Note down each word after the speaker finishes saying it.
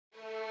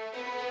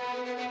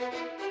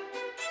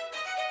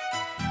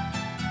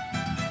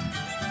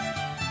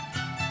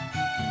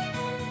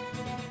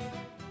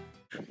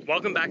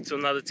Welcome back to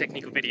another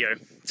technical video.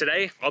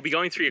 Today, I'll be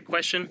going through your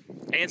question,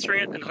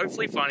 answering it, and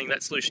hopefully finding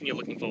that solution you're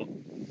looking for.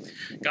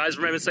 Guys,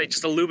 remember to stay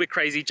just a little bit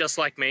crazy, just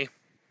like me,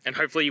 and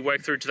hopefully you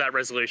work through to that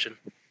resolution.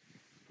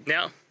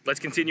 Now, let's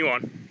continue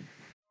on.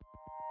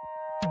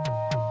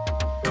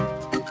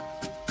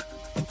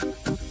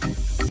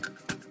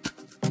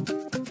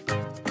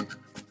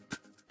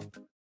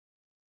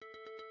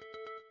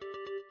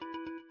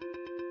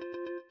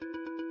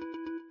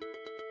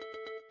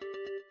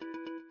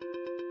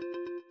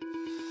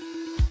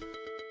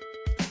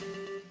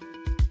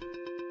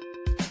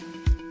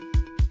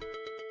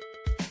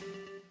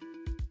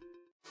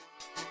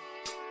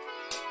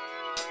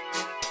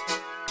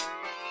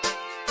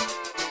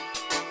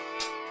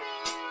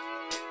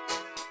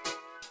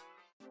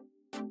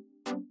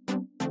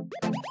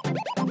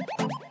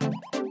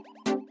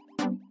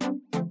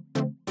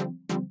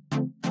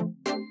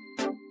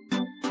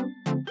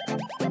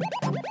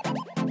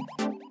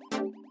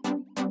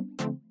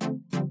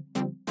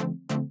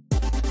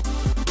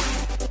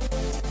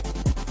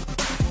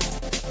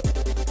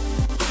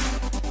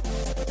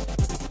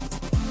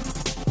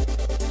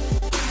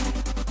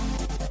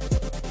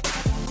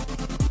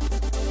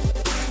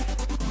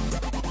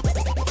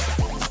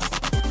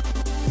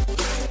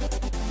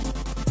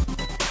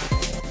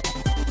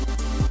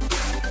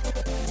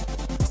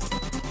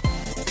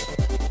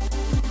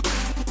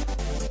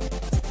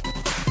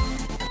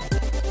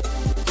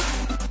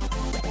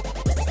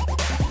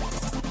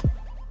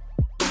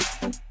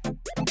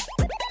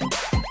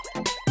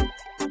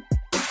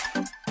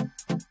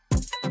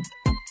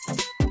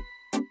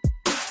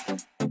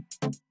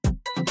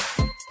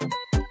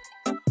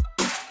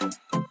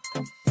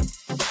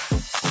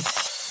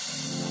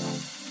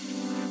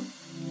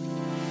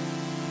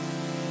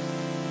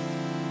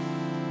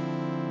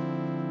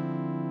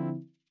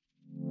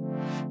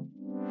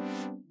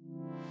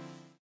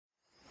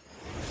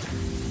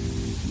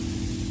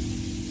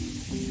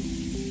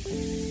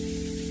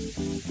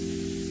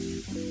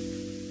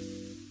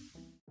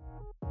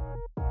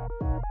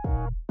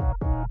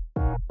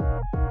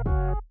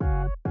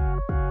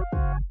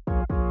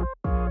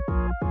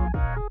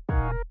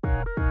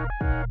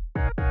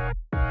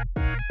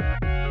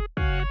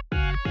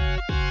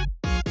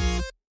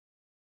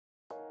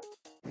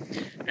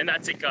 And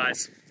that's it,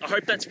 guys. I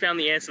hope that's found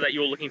the answer that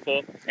you were looking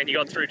for and you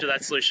got through to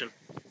that solution.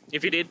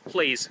 If you did,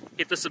 please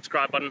hit the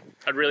subscribe button.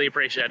 I'd really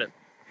appreciate it.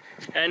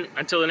 And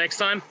until the next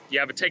time you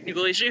have a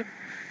technical issue,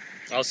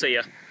 I'll see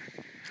ya.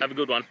 Have a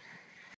good one.